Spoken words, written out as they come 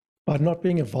by not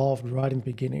being involved right in the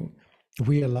beginning,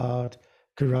 we allowed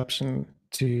corruption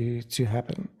to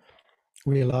happen.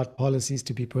 We allowed policies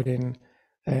to be put in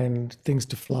and things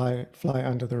to fly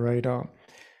under the radar.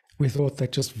 We thought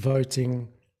that just voting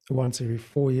once every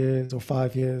 4 years or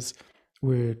 5 years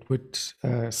would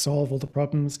solve all the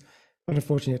problems, but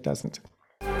unfortunately it doesn't.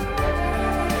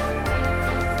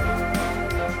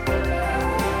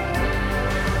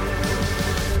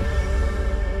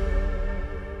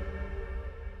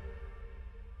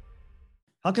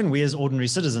 How can we as ordinary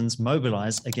citizens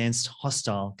mobilize against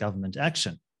hostile government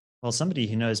action? Well, somebody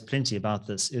who knows plenty about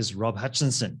this is Rob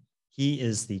Hutchinson. He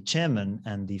is the chairman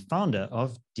and the founder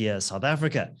of Dear South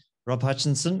Africa. Rob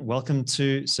Hutchinson, welcome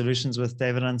to Solutions with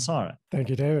David Ansara. Thank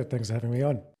you, David. Thanks for having me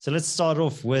on. So let's start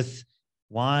off with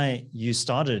why you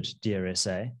started Dear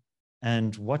SA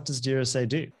and what does Dear SA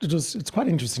do? It's quite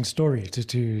an interesting story,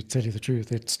 to tell you the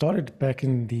truth. It started back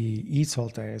in the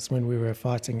ETOL days when we were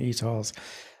fighting ETOLs.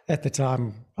 At the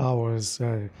time, I was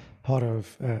part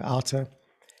of OUTA,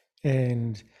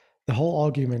 and the whole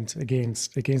argument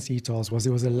against ETOLs was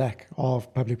there was a lack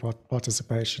of public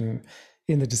participation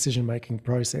in the decision-making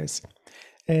process.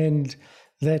 And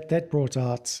that brought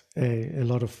out a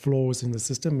lot of flaws in the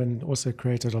system and also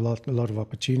created a lot of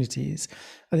opportunities.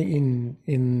 I think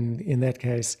in that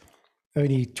case,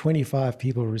 only 25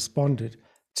 people responded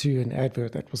to an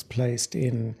advert that was placed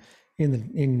in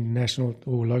national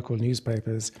or local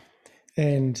newspapers,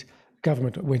 and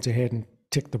government went ahead and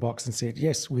ticked the box and said,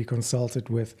 yes, we consulted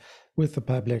with the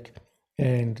public,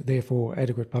 and therefore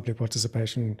adequate public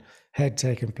participation had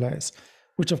taken place,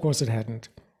 which of course it hadn't.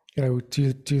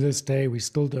 To this day, we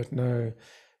still don't know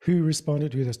who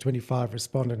responded, who those 25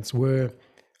 respondents were,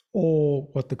 or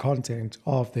what the content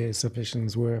of their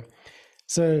submissions were.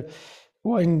 So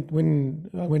when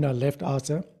I left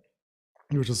OUTA,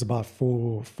 which was about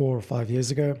four or 5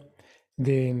 years ago,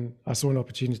 then I saw an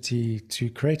opportunity to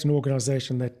create an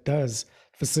organization that does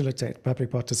facilitate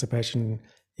public participation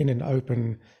in an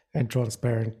open and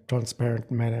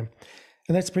transparent manner.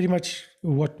 And that's pretty much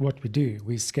what we do.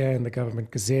 We scan the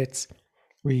government gazettes,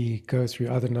 we go through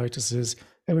other notices,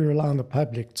 and we rely on the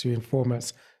public to inform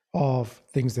us of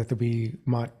things that we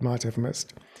might have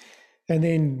missed. And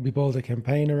then we build a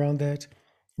campaign around that.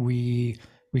 We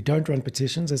don't run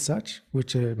petitions as such,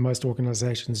 which most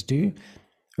organizations do.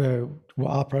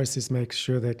 Our process makes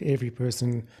sure that every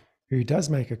person who does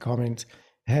make a comment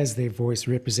has their voice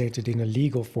represented in a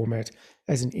legal format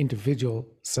as an individual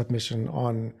submission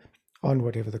on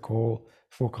whatever the call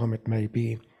for comment may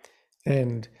be.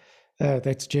 And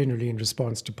that's generally in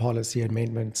response to policy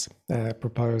amendments,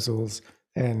 proposals,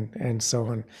 and so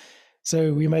on.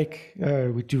 So we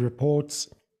do reports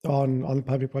on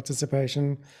public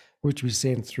participation, which we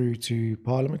send through to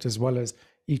Parliament, as well as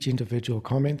each individual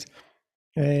comment,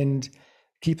 and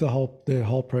keep the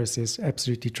whole process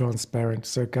absolutely transparent,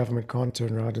 so government can't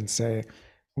turn around and say,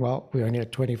 well, we only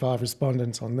had 25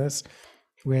 respondents on this.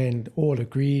 When all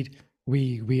agreed,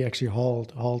 we actually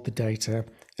hold the data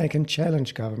and can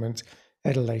challenge government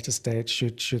at a later stage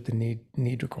should the need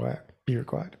be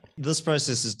required. This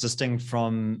process is distinct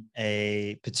from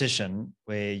a petition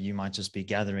where you might just be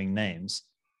gathering names.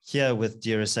 Here with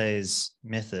Dear SA's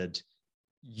method,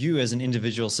 you as an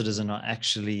individual citizen are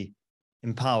actually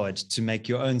empowered to make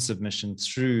your own submission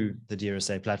through the Dear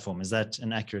SA platform. Is that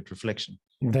an accurate reflection?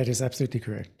 That is absolutely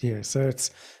correct. Yeah. So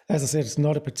it's, as I said, it's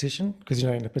not a petition because,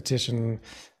 in a petition,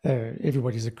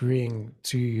 everybody's agreeing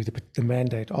to the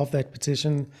mandate of that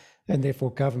petition, and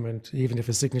therefore government, even if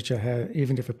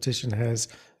a petition has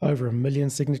over 1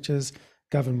 million signatures,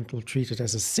 government will treat it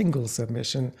as a single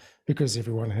submission because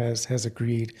everyone has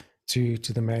agreed to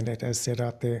the mandate as set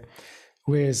out there.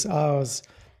 Whereas ours,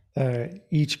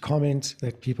 each comment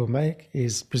that people make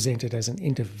is presented as an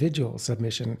individual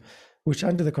submission, which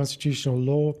under the constitutional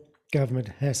law, government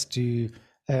has to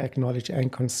acknowledge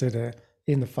and consider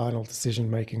in the final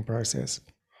decision-making process.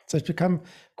 So it's become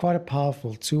quite a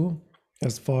powerful tool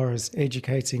as far as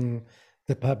educating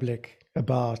the public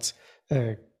about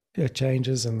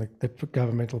changes in the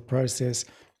governmental process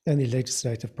and the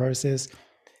legislative process,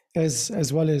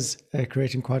 as well as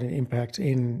creating quite an impact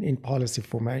in policy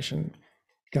formation.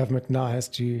 Government now has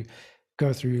to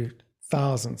go through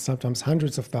thousands, sometimes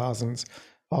hundreds of thousands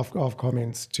of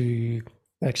comments to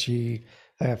actually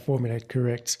formulate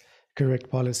correct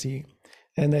policy.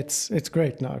 And it's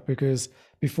great now, because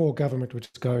before government would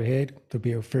just go ahead, there'd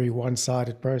be a very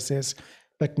one-sided process,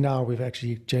 but now we've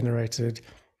actually generated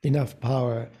enough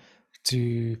power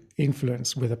to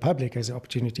influence, where the public has the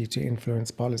opportunity to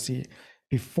influence policy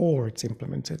before it's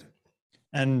implemented.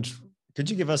 And could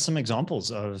you give us some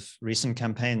examples of recent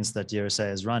campaigns that Dear SA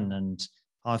has run, and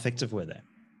how effective were they?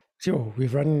 Sure,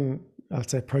 we've run,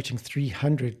 I'd say, approaching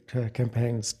 300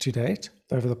 campaigns to date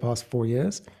over the past 4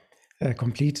 years,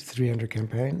 completed 300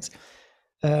 campaigns.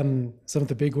 Some of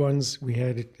the big ones, we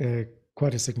had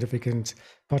quite a significant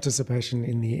participation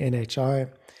in the NHI,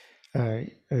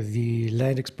 the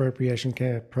land expropriation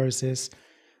process.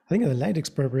 I think in the land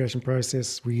expropriation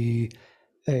process, we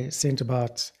sent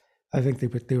about, I think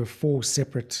there were 4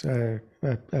 separate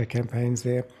campaigns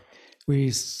there.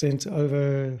 We sent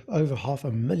over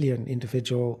 500,000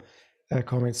 individual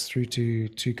comments through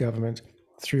to government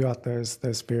throughout those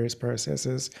various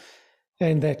processes,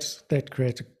 and that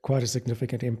created quite a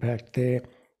significant impact there.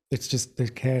 It's just the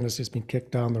can has just been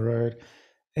kicked down the road,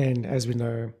 and as we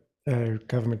know,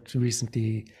 government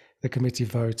recently, the committee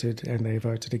voted, and they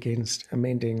voted against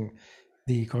amending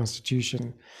the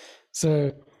constitution.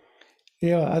 So,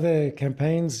 yeah, other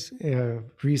campaigns,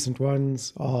 recent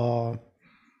ones are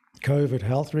COVID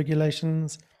health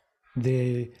regulations.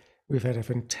 We've had a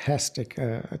fantastic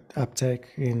uptake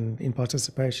in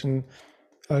participation,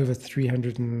 over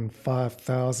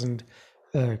 305,000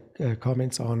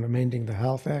 comments on amending the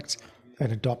Health Act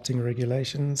and adopting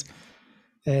regulations.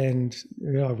 And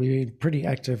we're pretty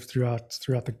active throughout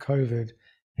the COVID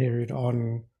period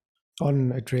on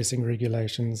addressing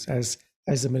regulations as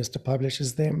the minister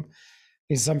publishes them.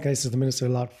 In some cases, the minister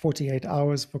allowed 48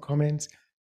 hours for comments.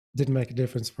 Didn't make a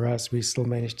difference for us. We still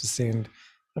managed to send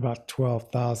about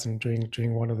 12,000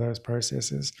 during one of those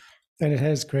processes. And it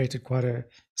has created quite a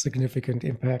significant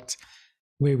impact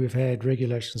where we've had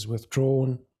regulations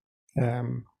withdrawn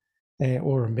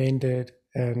or amended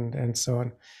and so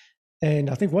on. And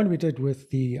I think one we did with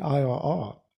the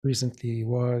IRR recently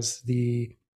was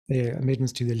the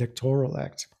amendments to the Electoral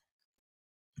Act,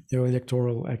 the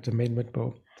Electoral Act Amendment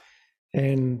Bill.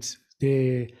 And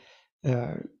the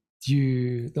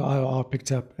IRR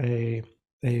picked up a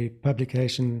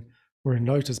publication or a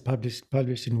notice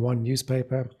published in one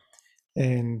newspaper,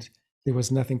 and there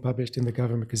was nothing published in the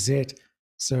Government Gazette.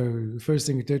 So the first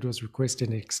thing it did was request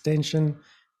an extension,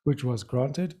 which was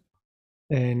granted.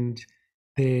 And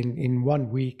then in 1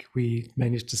 week, we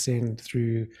managed to send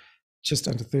through just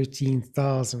under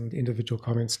 13,000 individual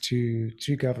comments to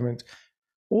government,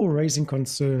 all raising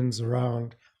concerns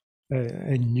around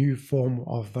a new form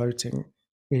of voting.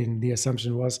 And the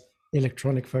assumption was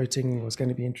electronic voting was going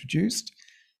to be introduced.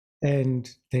 And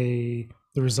the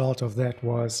result of that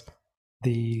was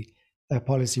the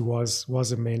policy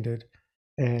was amended,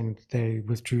 and they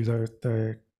withdrew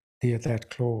that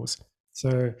clause.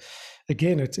 So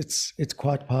again, it's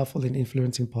quite powerful in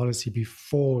influencing policy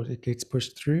before it gets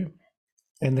pushed through,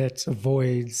 and that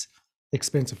avoids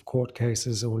expensive court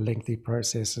cases or lengthy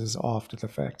processes after the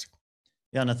fact.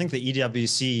 Yeah, and I think the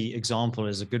EWC example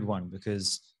is a good one,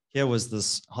 because here was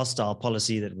this hostile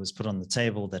policy that was put on the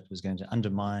table that was going to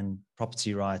undermine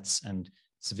property rights and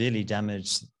severely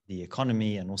damage the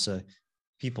economy and also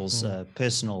people's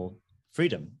personal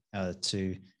freedom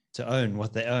to own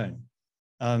what they own.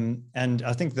 And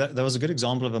I think that was a good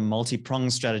example of a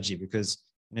multi-pronged strategy, because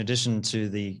in addition to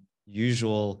the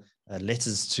usual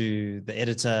letters to the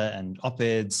editor and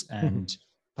op-eds and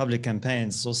public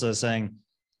campaigns, it's also saying,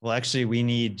 well, actually, we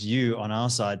need you on our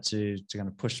side to kind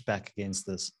of push back against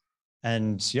this.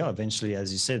 And yeah, eventually,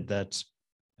 as you said, that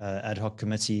ad hoc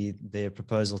committee, their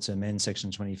proposal to amend Section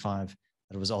 25,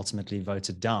 that was ultimately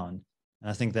voted down.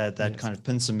 And I think that kind of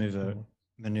pincer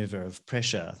maneuver of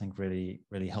pressure, I think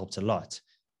really helped a lot.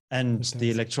 And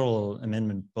the Electoral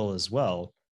Amendment Bill as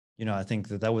well, I think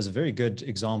that was a very good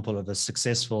example of a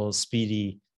successful,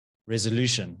 speedy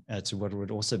resolution to what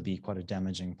would also be quite a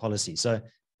damaging policy. So,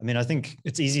 I mean, I think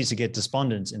it's easy to get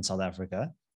despondent in South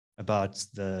Africa about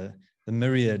the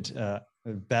myriad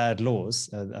bad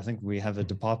laws. I think we have a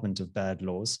department of bad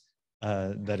laws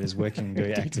that is working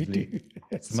very actively.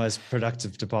 It's the most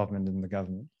productive department in the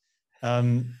government.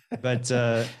 But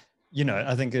I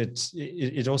think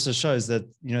it also shows that,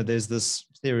 there's this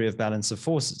theory of balance of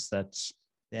forces, that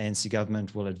the ANC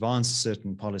government will advance a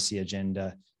certain policy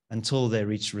agenda until they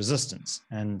reach resistance.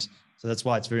 And so that's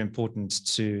why it's very important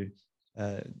to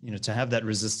have that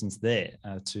resistance there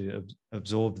to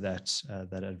absorb that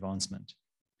advancement.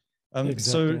 Exactly.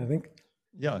 So I think,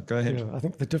 go ahead. I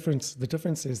think the difference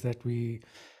is that we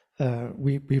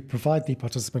provide the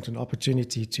participant an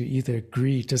opportunity to either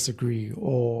agree, disagree,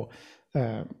 or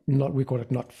we call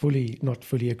it not fully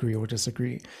agree or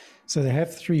disagree. So they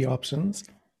have 3 options,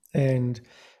 and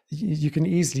you can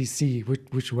easily see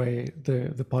which way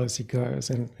the policy goes,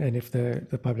 and if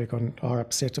the public are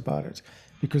upset about it,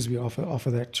 because we offer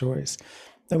that choice.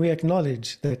 And we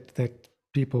acknowledge that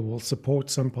people will support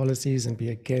some policies and be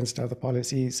against other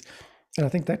policies. And I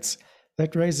think that's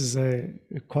that raises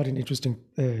quite an interesting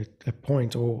a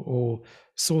point or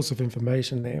source of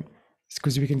information there. It's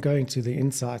because we can go into the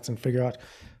insights and figure out,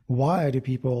 why do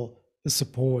people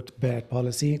support bad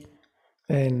policy,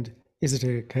 and is it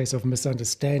a case of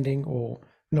misunderstanding or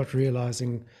not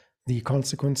realizing the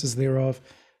consequences thereof?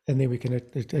 And then we can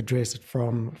address it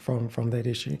from that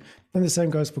issue. And the same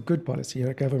goes for good policy.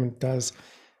 Government does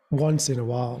once in a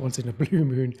while, once in a blue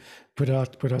moon, put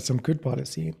out some good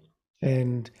policy,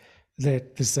 and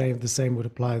that the same would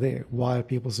apply there. Why are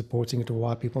people supporting it, or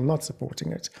why are people not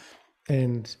supporting it?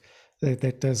 And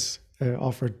that does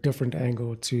offer a different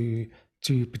angle to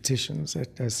petitions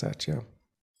as such. Yeah.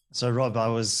 So, Rob, I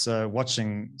was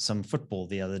watching some football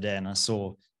the other day, and I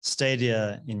saw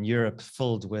stadia in Europe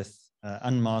filled with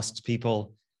unmasked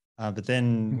people. But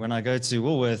then when I go to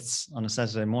Woolworths on a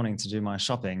Saturday morning to do my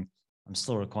shopping, I'm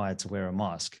still required to wear a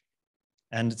mask.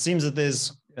 And it seems that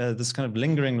there's this kind of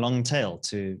lingering long tail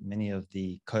to many of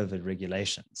the COVID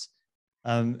regulations.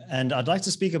 And I'd like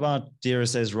to speak about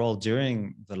DRSA's role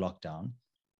during the lockdown.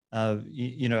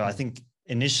 I think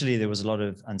initially there was a lot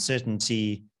of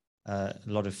uncertainty, a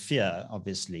lot of fear,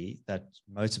 obviously, that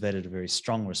motivated a very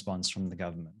strong response from the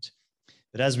government.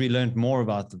 But as we learned more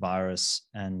about the virus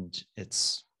and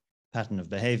its pattern of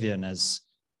behavior, and as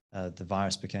the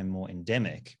virus became more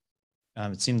endemic,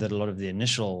 it seemed that a lot of the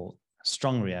initial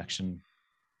strong reaction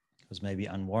was maybe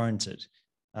unwarranted.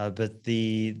 But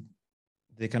the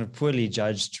kind of poorly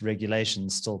judged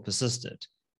regulations still persisted.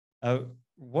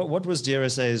 What was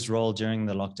DRSA's role during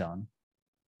the lockdown?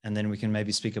 And then we can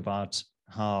maybe speak about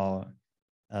how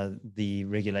the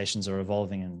regulations are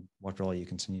evolving and what role you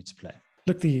continue to play.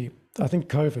 Look, I think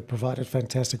COVID provided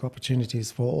fantastic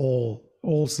opportunities for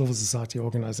all civil society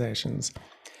organizations,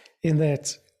 in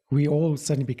that we all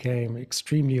suddenly became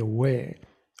extremely aware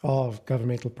of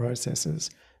governmental processes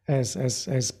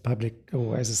as public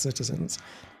or as citizens.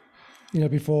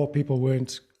 Before, people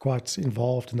weren't quite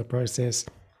involved in the process.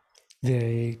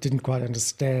 They didn't quite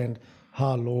understand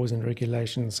how laws and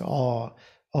regulations are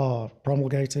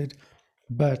promulgated.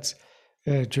 But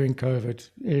during COVID,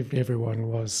 everyone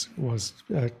was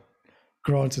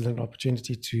granted an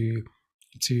opportunity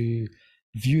to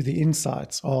view the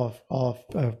insights of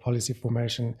policy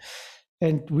formation.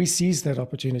 And we seized that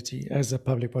opportunity as a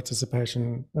public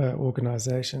participation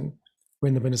organization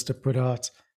when the minister put out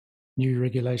new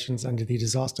regulations under the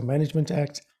Disaster Management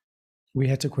Act. We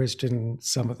had to question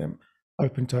some of them: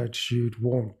 open-toed shoot,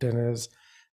 warm dinners,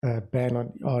 ban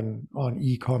on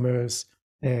e-commerce,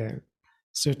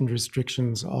 certain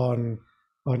restrictions on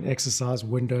exercise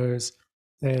windows,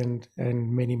 and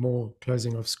many more,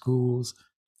 closing of schools,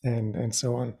 and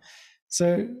so on.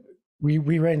 So we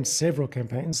ran several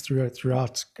campaigns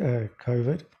throughout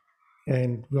COVID,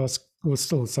 and we're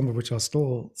still, some of which are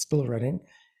still running,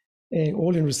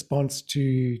 all in response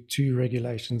to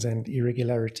regulations and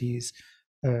irregularities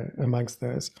amongst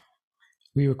those.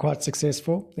 We were quite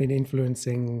successful in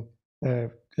influencing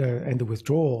and the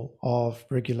withdrawal of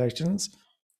regulations.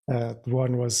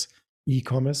 One was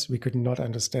e-commerce. We could not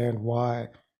understand why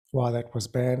that was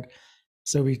banned.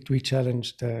 So we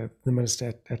challenged the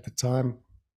minister at the time,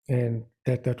 and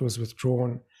that was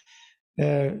withdrawn.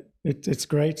 It's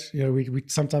great. We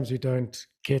sometimes we don't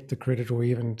get the credit or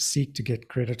even seek to get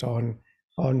credit on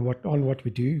what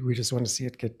we do. We just want to see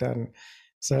it get done.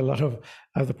 So a lot of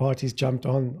other parties jumped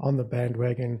on the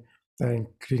bandwagon,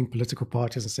 including political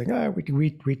parties, and saying, "Oh,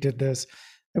 we did this,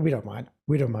 and we don't mind.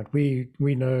 We don't mind.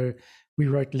 We know." We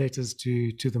wrote letters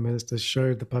to the minister,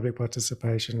 showed the public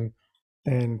participation,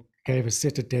 and gave a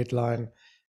set a deadline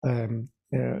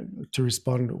to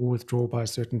respond or withdraw by a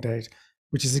certain date,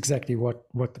 which is exactly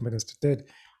what the minister did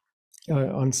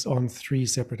on 3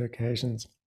 separate occasions.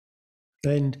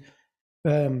 And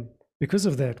because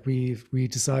of that, we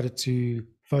decided to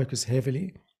focus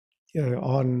heavily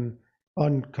on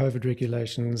COVID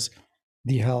regulations,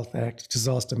 the Health Act,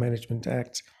 Disaster Management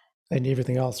Act, and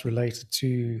everything else related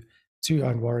to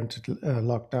unwarranted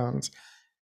lockdowns,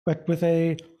 but with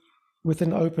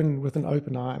an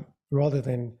open eye, rather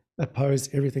than oppose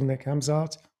everything that comes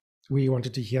out. We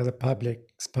wanted to hear the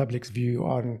public's view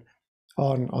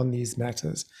on these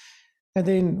matters, and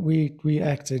then we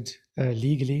acted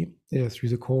legally through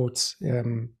the courts,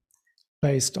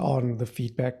 based on the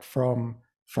feedback from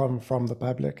the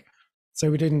public. So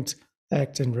we didn't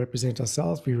act and represent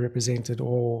ourselves. We represented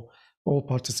all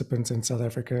participants in South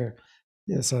Africa,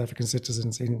 South African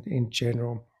citizens in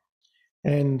general.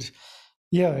 And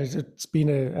yeah, it's been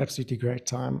an absolutely great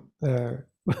time.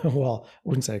 Well, I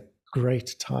wouldn't say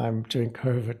great time during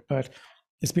COVID, but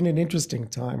it's been an interesting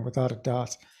time, without a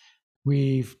doubt.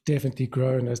 We've definitely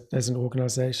grown as an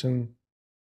organization.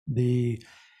 The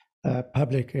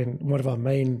public, and one of our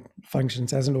main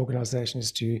functions as an organization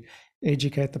is to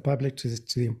educate the public to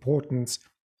the importance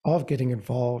of getting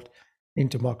involved in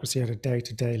democracy at a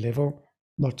day-to-day level,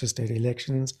 not just at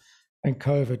elections. And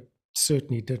COVID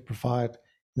certainly did provide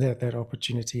that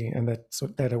opportunity and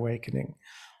that awakening.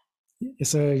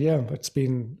 So yeah, it's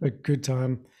been a good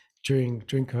time during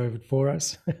COVID for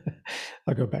us.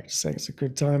 I go back to saying it's a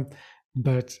good time,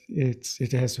 but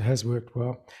it has worked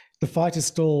well. The fight is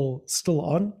still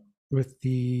on with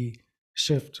the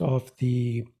shift of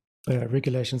the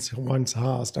regulations once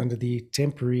housed under the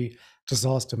Temporary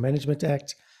Disaster Management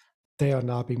Act. They are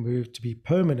now being moved to be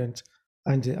permanent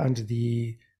under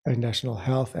the National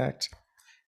Health Act.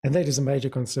 And that is a major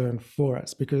concern for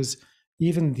us, because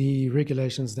even the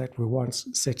regulations that were once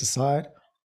set aside,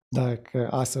 like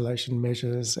isolation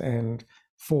measures and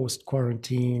forced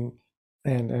quarantine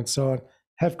and so on,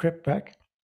 have crept back.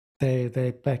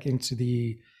 They're back into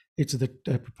the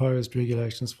proposed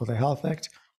regulations for the Health Act.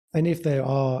 And if they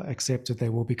are accepted, they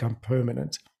will become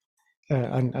permanent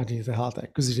under the Health Act,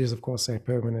 because it is, of course, a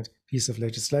permanent piece of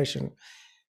legislation.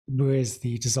 Whereas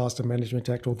the Disaster Management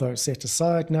Act, although set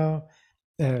aside now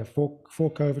for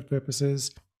COVID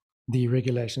purposes, the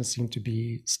regulations seem to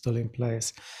be still in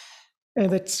place.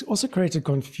 And that's also created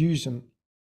confusion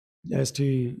as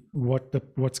to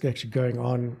what's actually going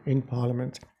on in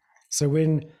Parliament. So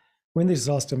when the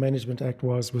Disaster Management Act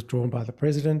was withdrawn by the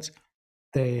President,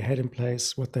 they had in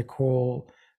place what they call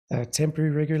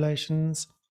temporary regulations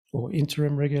or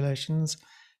interim regulations,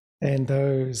 and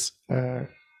those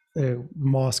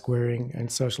mask wearing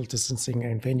and social distancing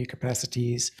and venue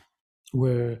capacities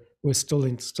were still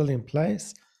in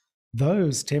place.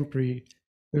 Those temporary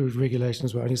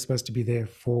regulations were only supposed to be there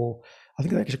for, I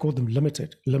think they actually called them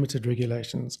limited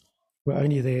regulations, were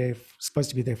only supposed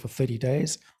to be there for 30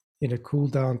 days in a cool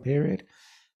down period.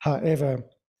 However,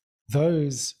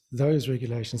 those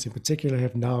regulations in particular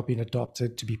have now been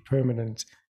adopted to be permanent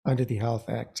under the Health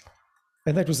Act.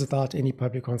 And that was without any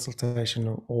public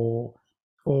consultation or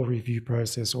review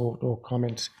process or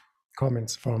comments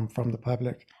from the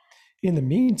public. In the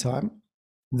meantime,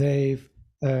 they've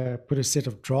put a set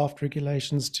of draft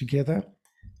regulations together,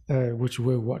 which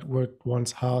were what were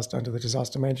once housed under the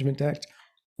Disaster Management Act.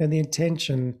 And the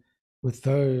intention with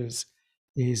those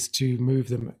is to move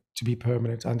them to be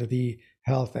permanent under the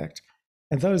Health Act.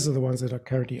 And those are the ones that are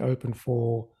currently open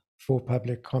for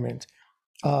public comment.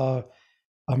 Our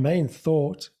main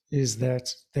thought is that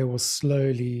they will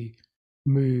slowly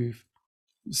move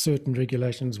certain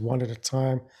regulations one at a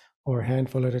time or a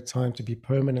handful at a time to be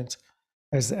permanent,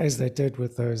 as they did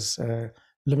with those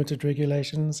limited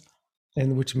regulations,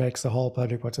 and which makes the whole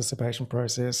public participation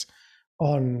process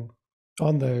on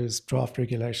those draft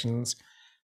regulations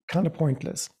kind of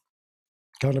pointless.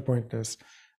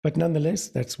 But nonetheless,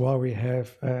 that's why we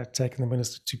have taken the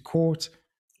minister to court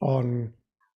on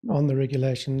the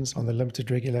regulations, on the limited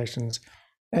regulations,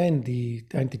 and the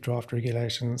draft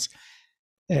regulations,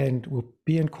 and we'll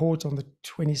be in court on the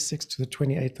 26th to the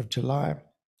 28th of July,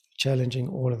 challenging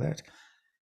all of that.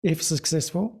 If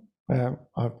successful, I'm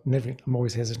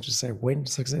always hesitant to say when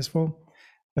successful,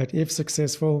 but if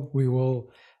successful,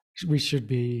 we should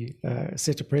be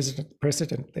set a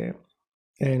precedent there,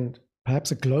 and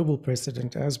perhaps a global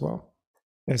precedent as well,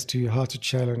 as to how to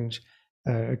challenge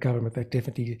a government that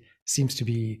definitely seems to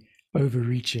be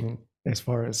overreaching as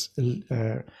far as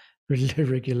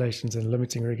regulations and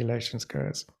limiting regulations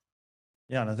goes.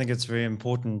 Yeah, and I think it's very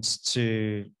important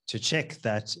to check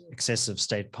that excessive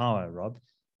state power, Rob.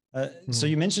 So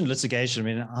you mentioned litigation. I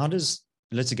mean, how does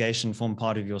litigation form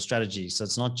part of your strategy? So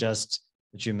it's not just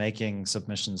that you're making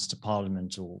submissions to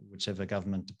Parliament or whichever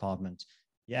government department,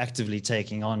 you're actively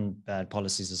taking on bad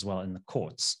policies as well in the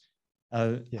courts.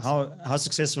 Yes. How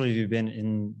successful have you been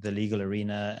in the legal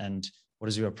arena, and what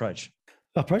is your approach?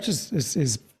 Our approach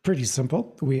is pretty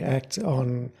simple. We act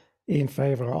in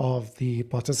favor of the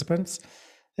participants,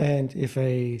 and if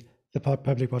the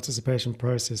public participation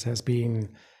process has been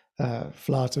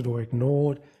flouted or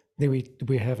ignored, then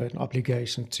we have an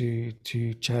obligation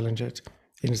to challenge it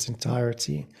in its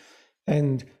entirety.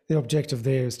 And the objective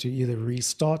there is to either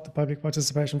restart the public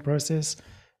participation process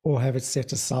or have it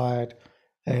set aside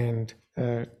and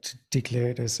to declare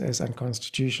it as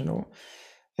unconstitutional.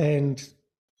 And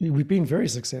we've been very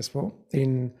successful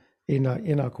in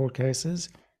our court cases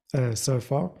so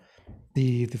far.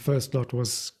 The first lot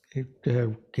was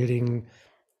getting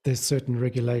the certain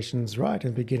regulations right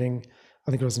in the beginning.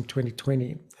 I think it was in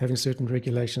 2020, having certain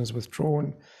regulations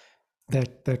withdrawn.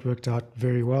 That worked out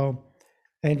very well.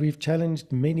 And we've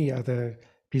challenged many other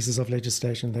pieces of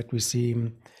legislation that we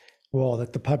seem, that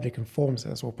the public informs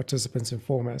us or participants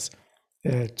inform us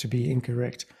to be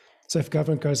incorrect. So if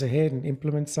government goes ahead and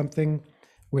implements something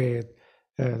where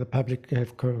the public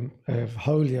have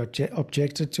wholly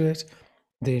objected to it,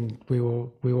 then we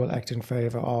will act in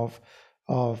favor of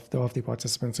the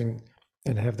participants and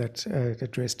have that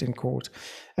addressed in court.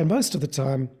 And most of the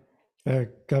time,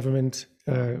 government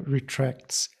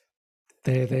retracts.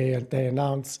 They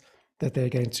announce that they're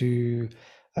going to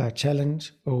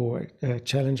challenge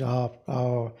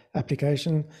our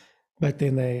application, but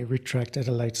then they retract at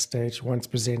a later stage once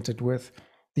presented with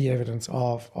the evidence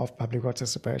of public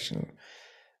participation.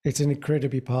 It's an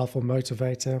incredibly powerful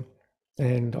motivator,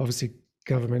 and obviously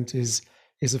government is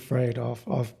afraid of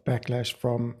backlash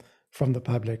from the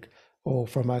public or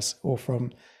from us or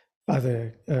from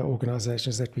other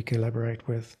organizations that we collaborate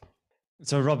with.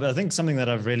 So, Rob, I think something that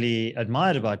I've really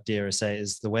admired about DRSA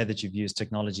is the way that you've used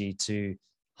technology to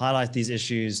highlight these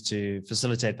issues, to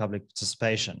facilitate public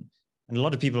participation. And a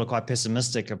lot of people are quite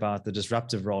pessimistic about the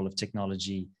disruptive role of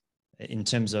technology in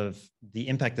terms of the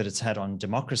impact that it's had on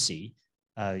democracy.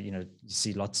 You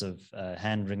see lots of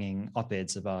hand-wringing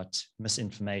op-eds about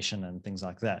misinformation and things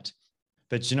like that.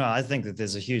 But, I think that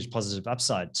there's a huge positive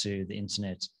upside to the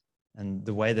internet and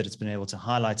the way that it's been able to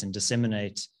highlight and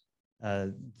disseminate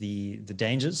the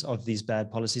dangers of these bad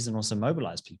policies and also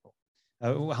mobilize people.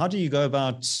 How do you go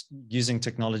about using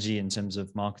technology in terms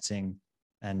of marketing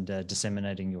and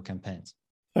disseminating your campaigns?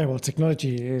 Oh, well,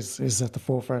 technology is at the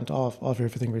forefront of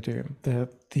everything we do.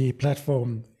 The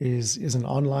platform is an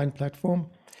online platform,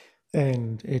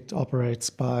 and it operates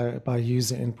by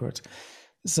user input.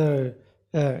 So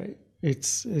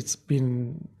it's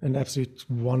been an absolute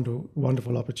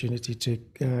wonderful opportunity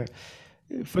to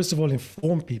first of all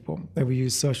inform people, and we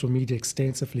use social media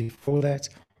extensively for that,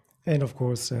 and of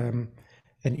course an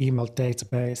email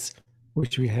database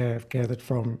which we have gathered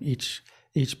from each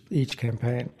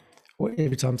campaign.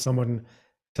 Every time someone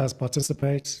does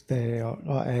participate, they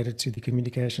are added to the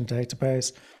communication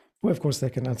database, where of course they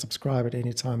can unsubscribe at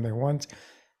any time they want,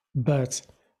 but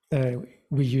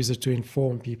we use it to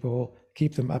inform people,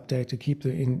 keep them updated, keep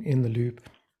them in the loop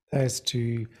as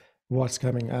to what's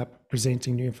coming up,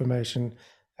 presenting new information,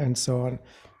 and so on.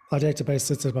 Our database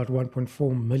sits at about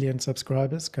 1.4 million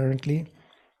subscribers currently,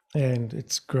 and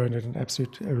it's grown at an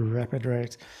absolute rapid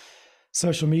rate.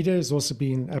 Social media has also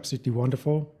been absolutely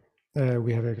wonderful.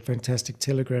 We have a fantastic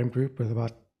Telegram group with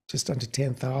about just under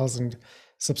 10,000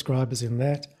 subscribers in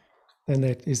that, and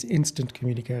that is instant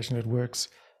communication. It works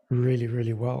really,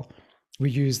 really well. We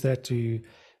use that to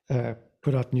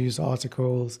put out news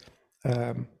articles,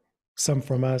 some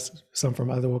from us, some from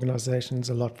other organizations,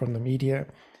 a lot from the media,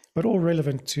 but all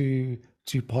relevant to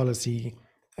policy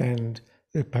and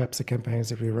perhaps the campaigns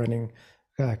that we're running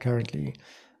currently.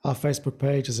 Our Facebook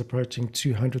page is approaching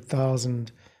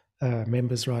 200,000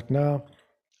 members right now,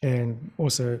 and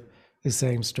also the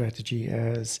same strategy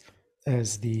as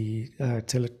the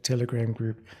Telegram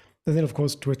group. And then of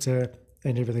course Twitter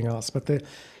and everything else. But the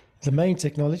main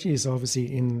technology is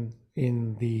obviously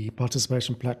in the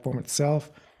participation platform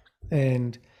itself,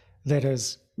 and that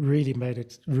has really made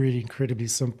it really incredibly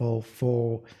simple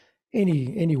for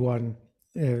anyone,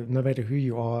 no matter who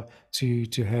you are,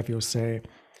 to have your say.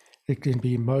 It can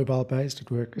be mobile based.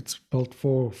 It's built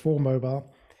for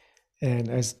mobile, and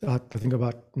as I think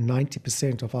about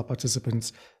 90% of our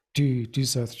participants do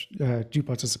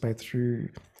participate through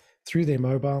their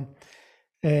mobile,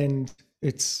 and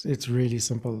it's really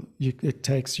simple. It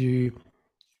takes you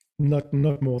not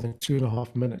more than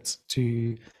 2.5 minutes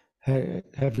to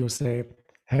have your say,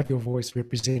 have your voice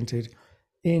represented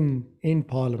in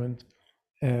Parliament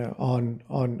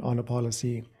on a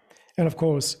policy, and of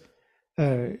course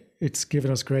it's given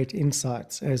us great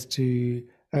insights as to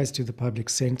the public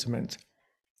sentiment,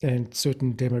 and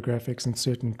certain demographics and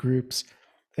certain groups,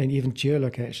 and even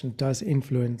geolocation does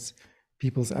influence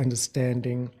people's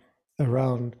understanding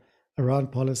around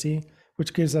policy,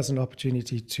 which gives us an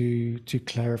opportunity to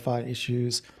clarify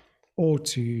issues or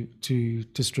to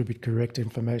distribute correct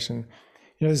information.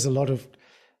 There's a lot of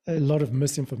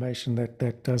misinformation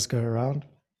that does go around,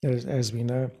 as we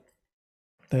know,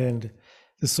 and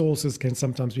the sources can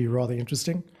sometimes be rather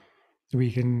interesting.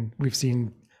 We've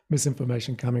seen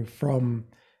misinformation coming from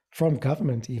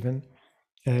government even,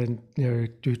 and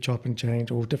do chop and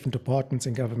change, or different departments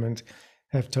in government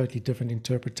have totally different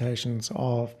interpretations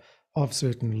of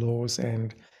certain laws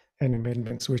and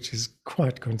amendments, which is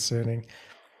quite concerning.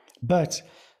 But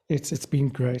it's been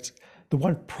great. The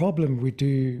one problem we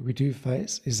do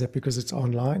face is that because it's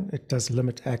online, it does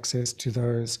limit access to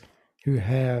those who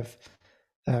have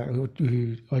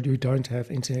who don't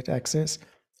have internet access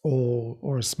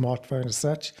or a smartphone as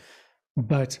such.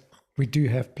 But we do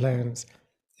have plans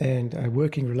and a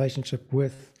working relationship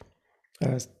with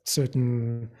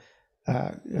certain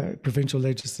provincial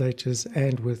legislatures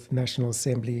and with National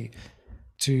Assembly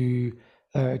to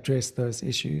address those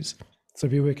issues. So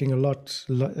we're working a lot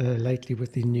lately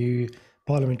with the new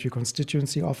parliamentary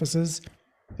constituency officers,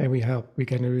 and we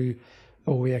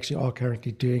actually are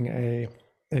currently doing a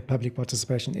public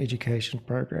participation education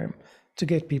program to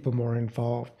get people more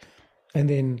involved. And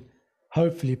then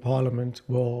hopefully Parliament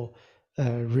will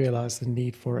realize the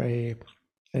need for a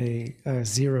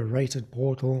zero-rated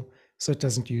portal so it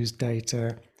doesn't use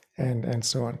data and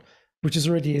so on, which is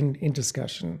already in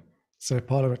discussion. So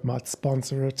Parliament might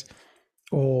sponsor it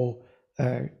or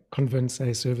convince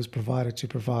a service provider to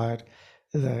provide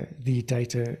the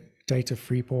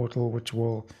data-free portal, which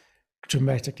will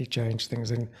dramatically change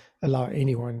things and allow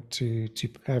anyone to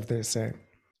have their say.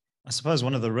 I suppose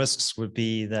one of the risks would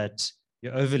be that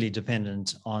you're overly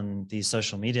dependent on these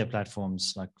social media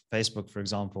platforms like Facebook, for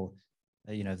example.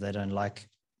 If they don't like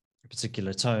a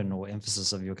particular tone or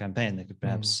emphasis of your campaign, they could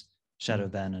perhaps shadow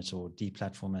ban it or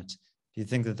deplatform it. Do you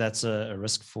think that that's a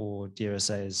risk for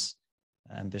DRSA's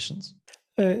ambitions?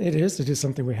 It is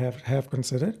something we have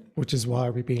considered, which is why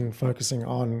we've been focusing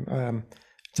on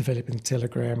developing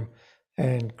Telegram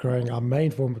and growing our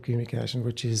main form of communication,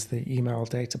 which is the email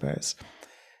database.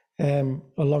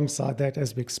 Alongside that,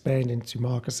 as we expand into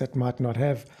markets that might not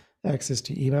have access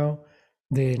to email,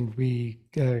 then we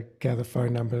gather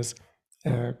phone numbers.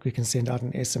 We can send out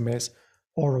an SMS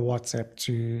or a WhatsApp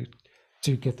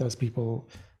to get those people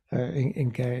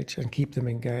engaged and keep them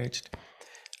engaged.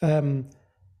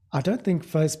 I don't think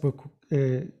Facebook,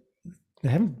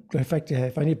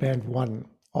 have only banned one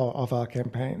of our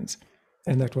campaigns,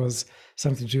 and that was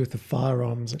something to do with the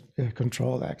Firearms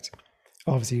Control Act.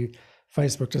 Obviously,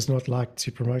 Facebook does not like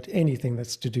to promote anything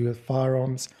that's to do with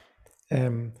firearms,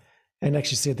 and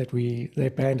actually said that they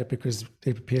banned it because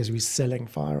it appears we're selling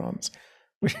firearms,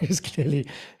 which is clearly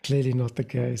not the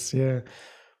case. Yeah,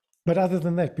 but other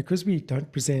than that, because we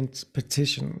don't present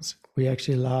petitions, we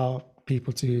actually allow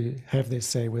people to have their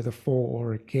say, whether for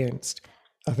or against.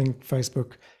 I think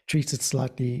Facebook treats it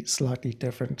slightly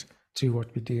different to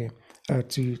what we do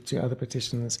to other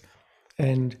petitions,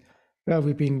 and well,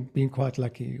 we've been quite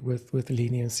lucky with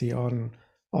leniency on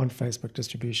Facebook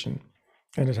distribution,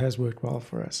 and it has worked well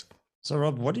for us. So,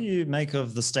 Rob, what do you make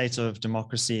of the state of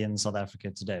democracy in South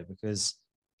Africa today? Because,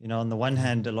 on the one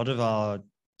hand, a lot of our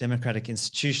democratic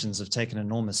institutions have taken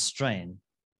enormous strain.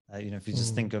 If you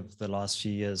just think of the last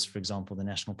few years, for example, the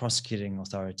National Prosecuting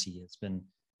Authority has been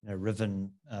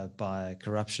riven by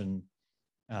corruption,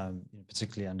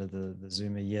 particularly under the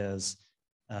Zuma years.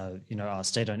 Our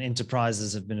state-owned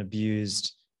enterprises have been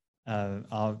abused,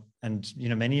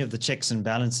 many of the checks and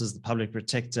balances, the public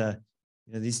protector,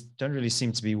 these don't really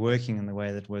seem to be working in the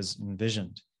way that was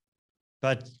envisioned.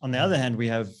 But on the other hand, we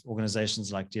have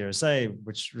organizations like DRSA,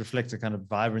 which reflect a kind of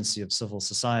vibrancy of civil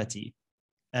society.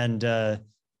 And, a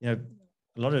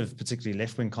lot of particularly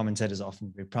left-wing commentators are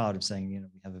often very proud of saying, we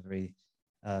have a very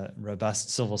robust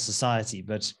civil society.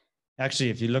 But actually,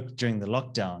 if you look during the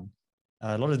lockdown,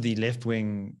 a lot of the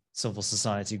left-wing civil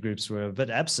society groups were a bit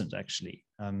absent, actually,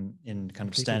 in kind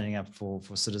of standing up for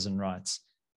citizen rights.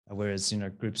 Whereas,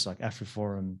 groups like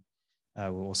AfriForum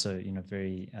were also,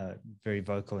 very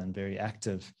vocal and very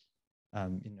active,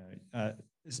 and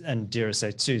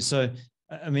DRSA too. So,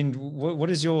 what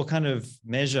is your kind of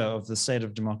measure of the state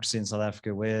of democracy in South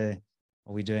Africa? Where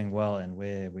are we doing well and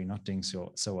where are we not doing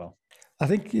so well? I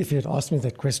think if you had asked me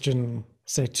that question,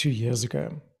 say 2 years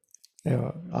ago,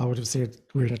 I would have said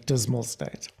we're in a dismal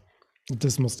state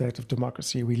of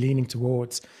democracy. We're leaning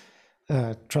towards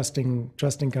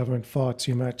trusting government far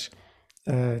too much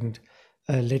and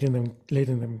letting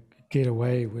them get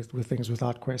away with things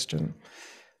without question.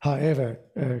 However,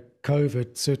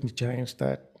 COVID certainly changed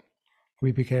that.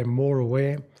 We became more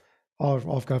aware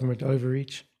of government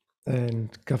overreach, and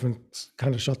government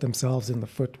kind of shot themselves in the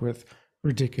foot with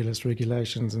ridiculous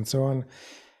regulations and so on.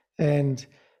 And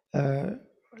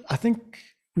I think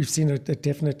we've seen a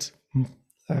definite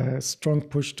strong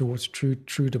push towards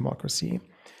true democracy,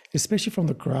 especially from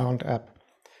the ground up,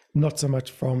 not so much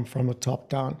from the top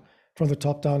down. From the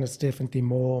top down, it's definitely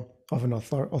more of an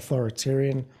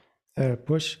authoritarian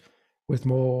push, with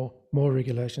more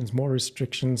regulations, more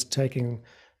restrictions, taking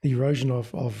the erosion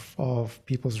of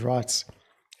people's rights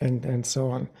and so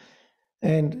on.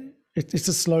 And it's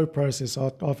a slow process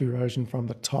of erosion from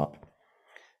the top.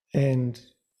 And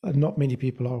not many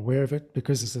people are aware of it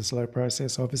because it's a slow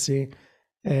process, obviously,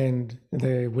 and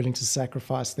they're willing to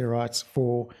sacrifice their rights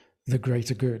for the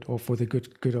greater good or for the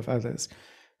good of others,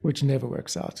 which never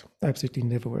works out, absolutely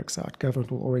never works out.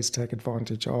 Government will always take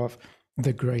advantage of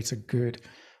the greater good,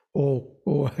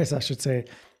 or as I should say,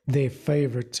 their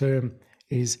favorite term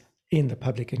is in the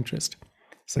public interest.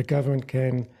 So government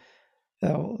can,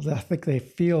 I think they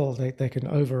feel that they can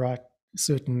overwrite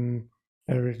certain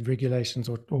regulations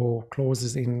or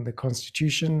clauses in the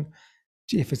constitution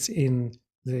if it's in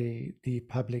the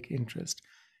public interest.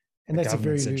 And The that's a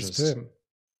very government's loose interest. term.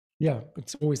 Yeah,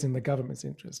 it's always in the government's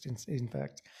interest. In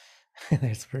fact,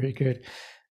 that's very good.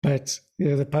 But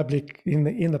the public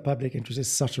in the public interest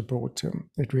is such a broad term.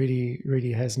 It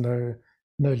really has no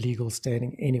legal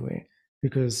standing anywhere,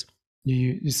 because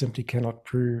you simply cannot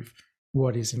prove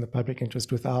what is in the public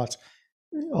interest without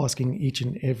asking each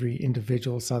and every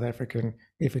individual South African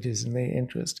if it is in their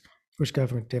interest, which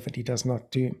government definitely does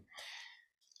not do.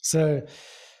 So,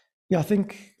 yeah, I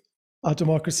think our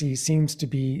democracy seems to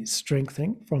be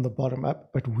strengthening from the bottom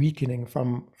up, but weakening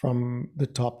from the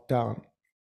top down,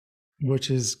 which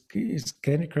is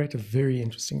going to create a very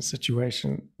interesting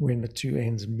situation when the two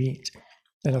ends meet.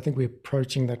 And I think we're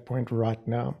approaching that point right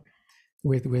now,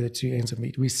 where the two ends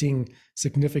meet. We're seeing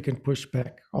significant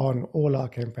pushback on all our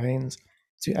campaigns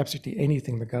to absolutely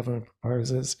anything the government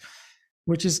proposes,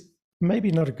 which is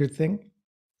maybe not a good thing.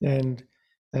 And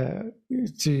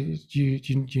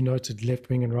you noted left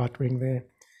wing and right wing there,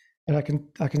 and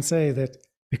I can say that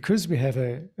because we have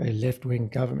a left wing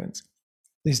government,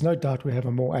 there's no doubt we have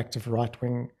a more active right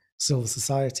wing civil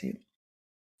society.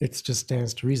 It just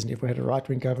stands to reason. If we had a right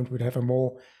wing government, we'd have a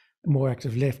more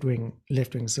active left wing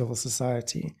civil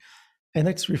society, and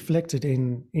that's reflected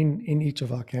in each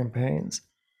of our campaigns.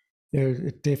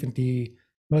 It definitely,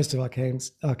 most of our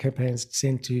campaigns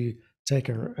tend to take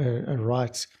a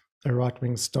right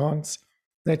wing stance.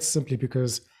 That's simply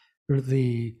because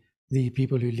the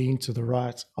people who lean to the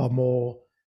right are more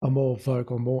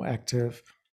vocal, more active,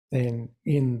 and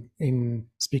in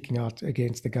speaking out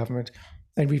against the government,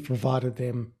 and we've provided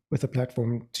them with a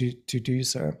platform to do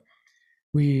so.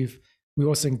 We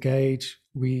also engage.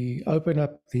 We open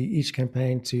up each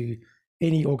campaign to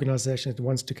any organization that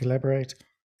wants to collaborate,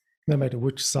 no matter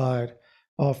which side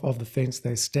of the fence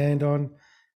they stand on,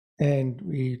 and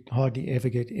we hardly ever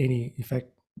get any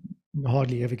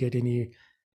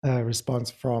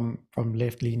response from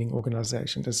left-leaning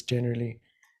organizations. It's generally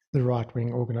the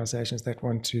right-wing organizations that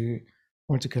want to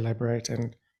collaborate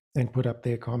and put up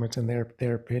their comment and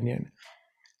their opinion.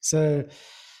 So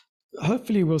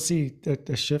hopefully we'll see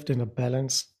a shift in a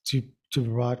balance to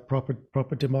provide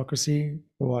proper democracy,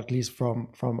 or at least from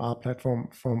our platform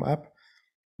from up.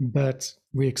 But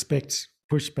we expect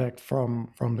pushback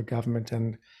from the government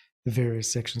and the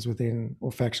various sections within,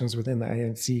 or factions within, the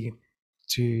ANC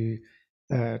to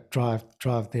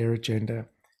drive their agenda.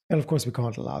 And of course, we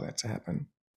can't allow that to happen.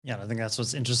 Yeah, I think that's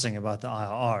what's interesting about the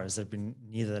IRR, is they've been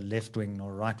neither left wing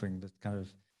nor right wing, but kind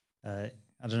of, I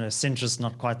don't know, centrist,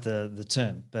 not quite the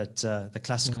term, but the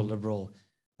classical liberal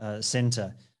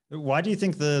center. Why do you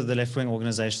think the left wing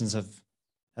organizations have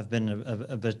been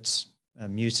a bit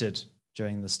muted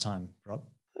during this time, Rob?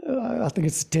 I think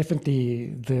it's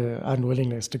definitely the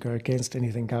unwillingness to go against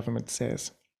anything government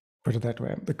says, put it that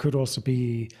way. There could also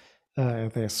be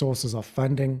their sources of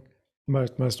funding.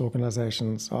 Most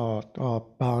organizations are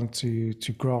bound to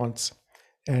grants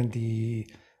and the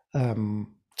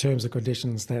terms and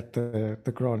conditions that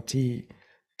the grantee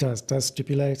does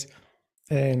stipulate.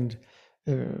 And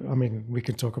I mean, we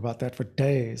can talk about that for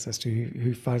days as to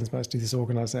who funds most of these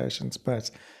organizations,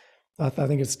 but I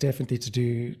think it's definitely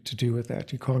to do with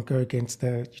that. You can't go against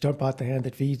you don't bite the hand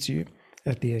that feeds you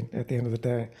at the end of the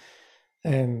day.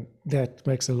 And that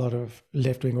makes a lot of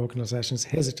left-wing organizations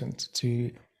hesitant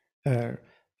to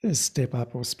step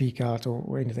up or speak out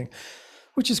or anything,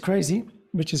 which is crazy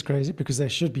because they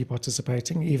should be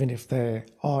participating. Even if they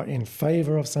are in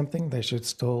favor of something, they should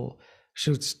still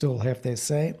have their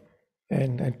say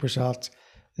and push out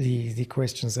the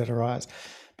questions that arise.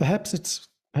 Perhaps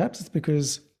it's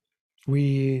because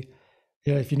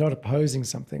if you're not opposing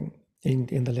something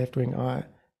in the left-wing eye,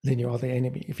 then you are the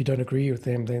enemy. If you don't agree with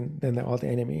them, then they are the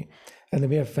enemy. And the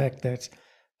mere fact that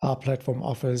our platform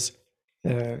offers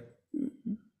an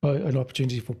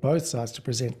opportunity for both sides to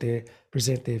present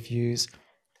their views,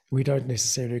 we don't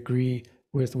necessarily agree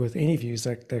with any views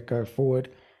that go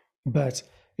forward. But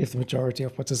if the majority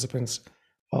of participants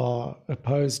are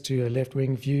opposed to a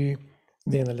left-wing view,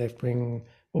 then the left-wing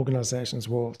organizations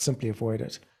will simply avoid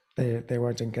it. They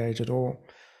won't engage at all.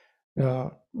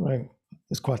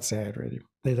 It's quite sad, really.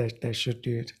 They should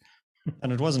do it.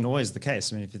 And it wasn't always the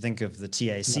case. I mean, if you think of the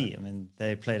TAC, No. I mean,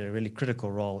 they played a really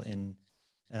critical role in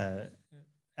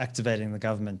activating the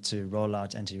government to roll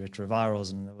out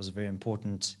antiretrovirals, and it was a very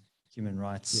important human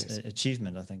rights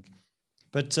achievement, I think.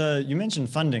 But you mentioned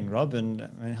funding, Rob, and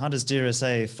I mean, how does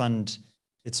DRSA fund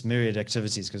its myriad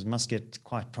activities? Because it must get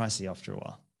quite pricey after a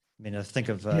while. I mean, I think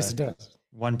of Yes, it does.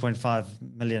 1.5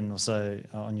 million or so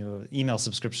on your email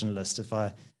subscription list. If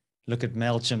I look at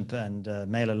MailChimp and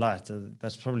MailerLite,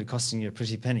 that's probably costing you a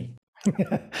pretty penny.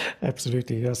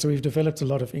 Absolutely. Yeah. So we've developed a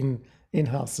lot of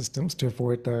in-house systems to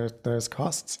avoid those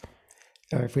costs.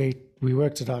 If we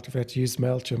worked it out, if we had to use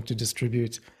MailChimp to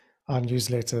distribute our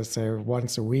newsletter, say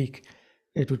once a week,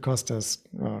 it would cost us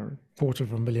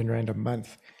R250,000 a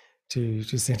month to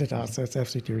send it out. So it's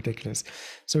absolutely ridiculous.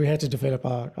 So we had to develop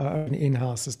our own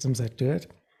in-house systems that do it,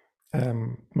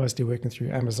 mostly working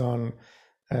through Amazon,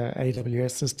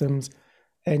 AWS systems.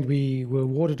 And we were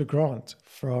awarded a grant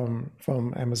from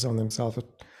Amazon themselves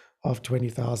of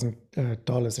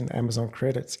 $20,000 in Amazon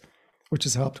credits, which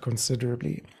has helped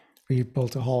considerably. We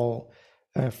built a whole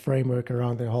framework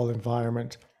around the whole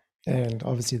environment, and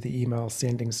obviously the email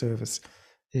sending service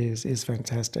is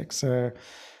fantastic. So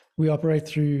we operate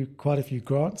through quite a few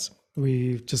grants.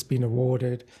 We've just been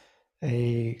awarded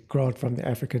a grant from the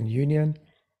African Union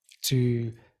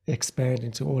to expand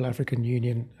into all African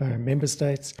Union member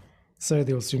states. So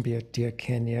there will soon be a Dear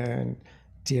Kenya and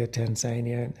Dear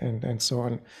Tanzania and so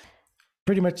on.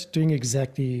 Pretty much doing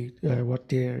exactly what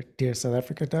Dear South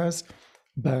Africa does,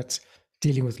 but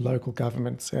dealing with local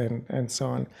governments and so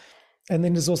on. And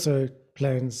then there's also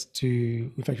plans to,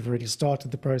 in fact, we've already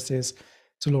started the process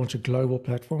to launch a global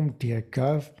platform,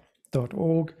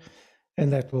 deargov.org,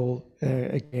 and that will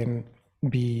again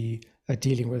be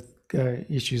dealing with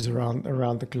issues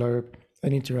around the globe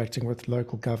and interacting with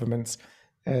local governments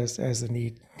as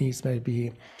the needs may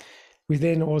be. We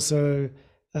then also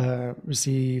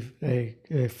receive a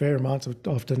fair amount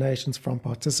of donations from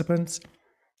participants,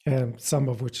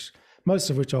 most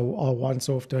of which are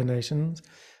once-off donations.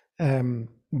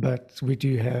 But we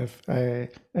do have an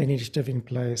initiative in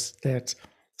place that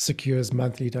secures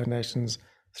monthly donations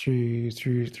through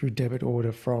debit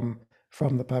order from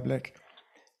the public,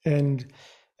 and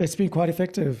it's been quite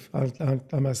effective,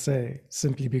 I must say,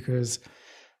 simply because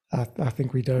I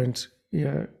think we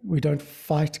don't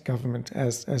fight government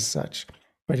as such,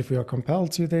 but if we are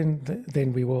compelled to,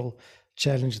 then we will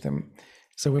challenge them.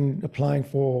 So when applying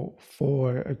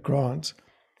for a grant,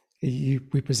 we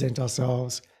present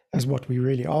ourselves as what we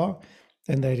really are,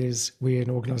 and that is we're an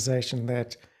organization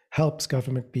that helps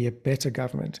government be a better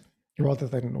government, rather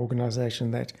than an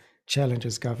organization that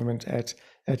challenges government at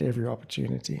every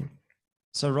opportunity.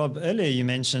 So Rob, earlier you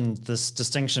mentioned this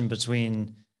distinction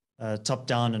between top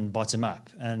down and bottom up.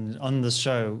 And on this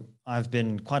show, I've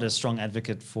been quite a strong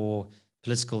advocate for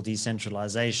political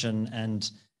decentralization and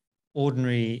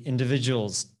ordinary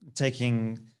individuals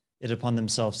taking it upon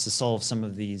themselves to solve some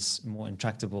of these more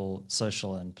intractable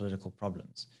social and political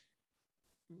problems.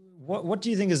 What do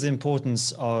you think is the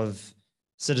importance of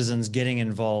citizens getting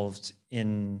involved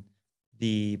in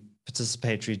the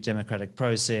participatory democratic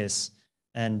process?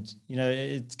 And,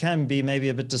 it can be maybe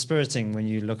a bit dispiriting when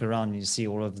you look around and you see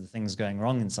all of the things going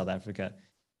wrong in South Africa.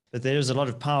 But there is a lot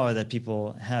of power that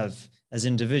people have as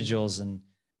individuals, and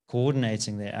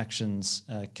coordinating their actions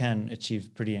can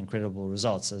achieve pretty incredible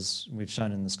results, as we've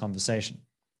shown in this conversation.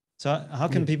 So how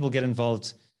can people get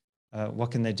involved?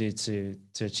 What can they do to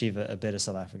achieve a better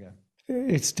South Africa?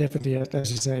 It's definitely,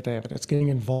 as you say, David, it's getting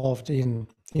involved in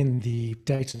the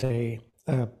day-to-day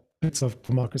bits of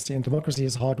democracy, and democracy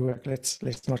is hard work.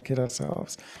 Let's not kid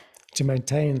ourselves. To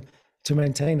maintain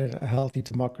a healthy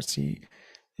democracy,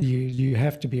 you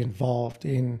have to be involved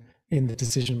in the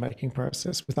decision-making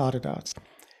process, without a doubt.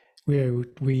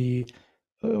 We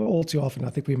all too often, I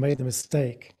think we made the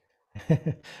mistake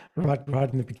right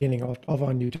in the beginning of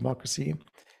our new democracy,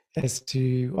 as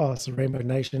to, it's a rainbow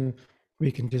nation,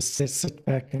 we can just sit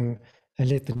back and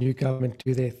let the new government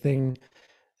do their thing.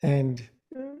 And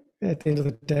at the end of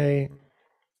the day,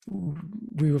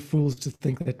 we were fools to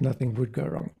think that nothing would go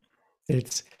wrong.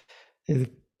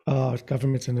 Our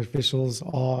government and officials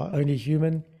are only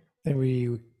human, and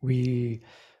we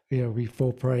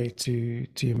fall prey to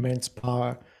immense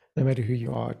power, no matter who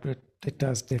you are. But it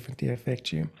does definitely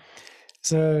affect you.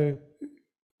 So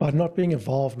by not being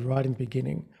involved right in the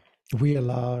beginning, we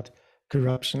allowed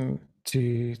corruption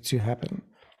to happen.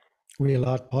 We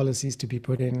allowed policies to be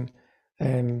put in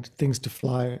and things to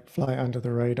fly under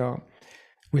the radar.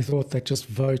 We thought that just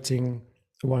voting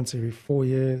once every 4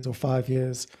 years or 5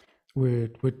 years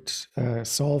would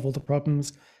solve all the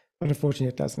problems, but unfortunately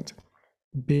it doesn't.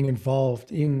 Being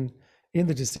involved in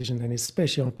the decision, and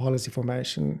especially on policy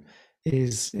formation,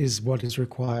 is what is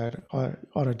required on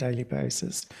a daily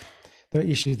basis. The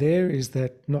issue there is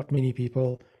that not many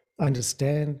people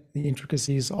understand the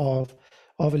intricacies of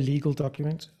a legal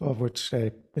document, of which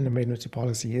an amendment to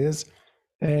policy is,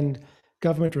 and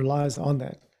government relies on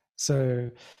that.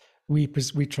 So we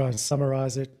try and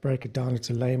summarize it, break it down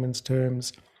into layman's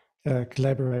terms,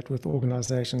 collaborate with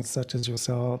organizations such as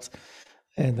yourselves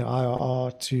and the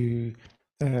IRR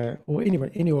or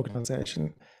any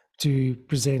organization to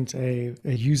present a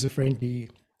user-friendly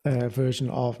version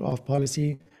of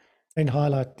policy and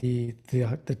highlight the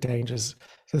dangers,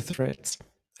 the threats,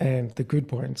 and the good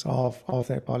points of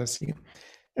that policy.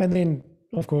 And then,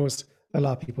 of course,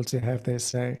 allow people to have their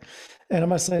say. And I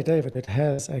must say, David, it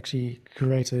has actually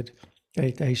created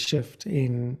a shift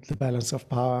in the balance of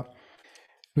power.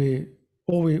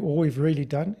 All we've really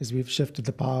done is we've shifted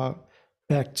the power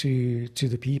back to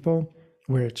the people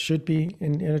where it should be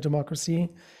in a democracy,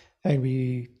 and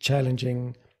we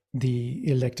challenging the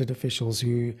elected officials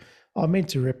who are meant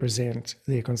to represent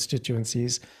their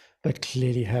constituencies, but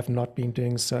clearly have not been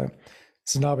doing so.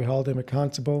 So now we hold them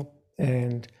accountable,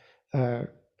 and I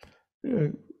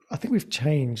think we've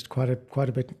changed quite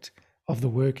a bit of the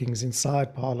workings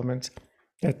inside Parliament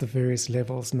at the various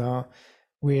levels now,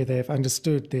 where they've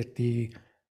understood that the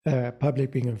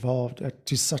public being involved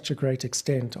to such a great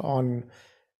extent on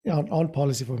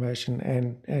policy formation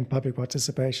and public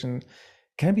participation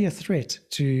can be a threat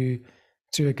to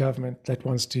a government that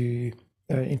wants to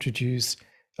introduce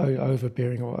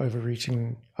overbearing or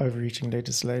overreaching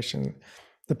legislation.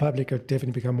 The public have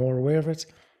definitely become more aware of it,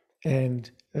 and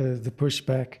the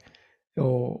pushback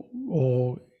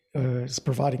or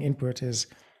providing input has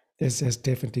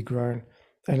definitely grown,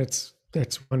 and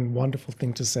that's one wonderful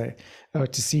thing to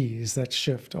see is that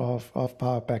shift of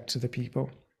power back to the people.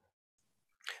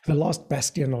 The last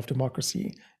bastion of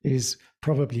democracy is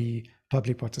probably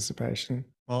public participation.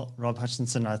 Well, Rob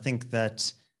Hutchinson, I think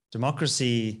that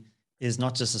democracy is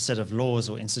not just a set of laws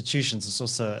or institutions, it's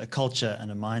also a culture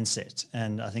and a mindset.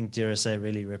 And I think DRSA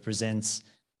really represents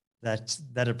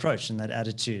that approach and that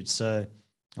attitude. So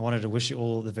I wanted to wish you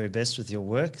all the very best with your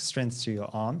work, strength to your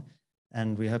arm,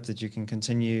 and we hope that you can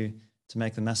continue to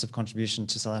make the massive contribution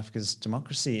to South Africa's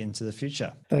democracy into the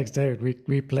future. Thanks, David.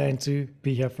 We plan to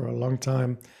be here for a long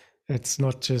time. It's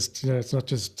not just,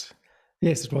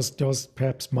 yes, it was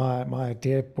perhaps my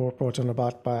idea brought on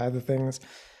about by other things,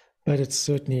 but it's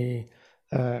certainly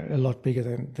a lot bigger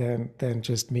than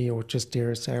just me or just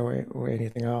DRSA or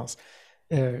anything else.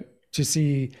 To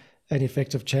see an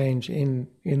effective change in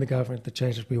the government, the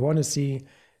change that we want to see,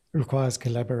 requires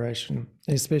collaboration,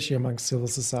 especially among civil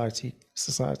society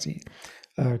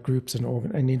groups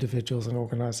and individuals and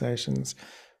organizations.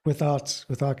 Without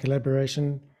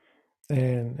collaboration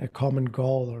and a common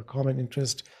goal or a common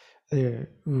interest,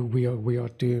 we are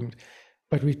doomed.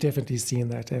 But we've definitely seen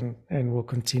that, and we'll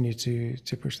continue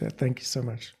to push that. Thank you so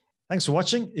much. Thanks for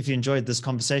watching. If you enjoyed this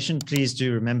conversation, please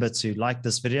do remember to like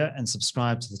this video and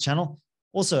subscribe to the channel.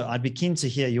 Also, I'd be keen to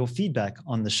hear your feedback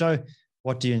on the show.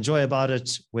 What do you enjoy about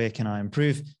it? Where can I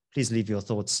improve? Please leave your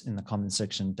thoughts in the comment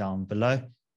section down below.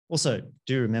 Also,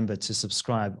 do remember to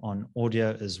subscribe on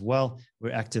audio as well.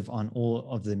 We're active on all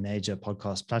of the major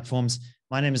podcast platforms.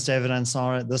 My name is David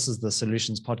Ansara. This is the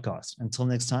Solutions Podcast. Until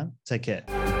next time, take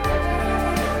care.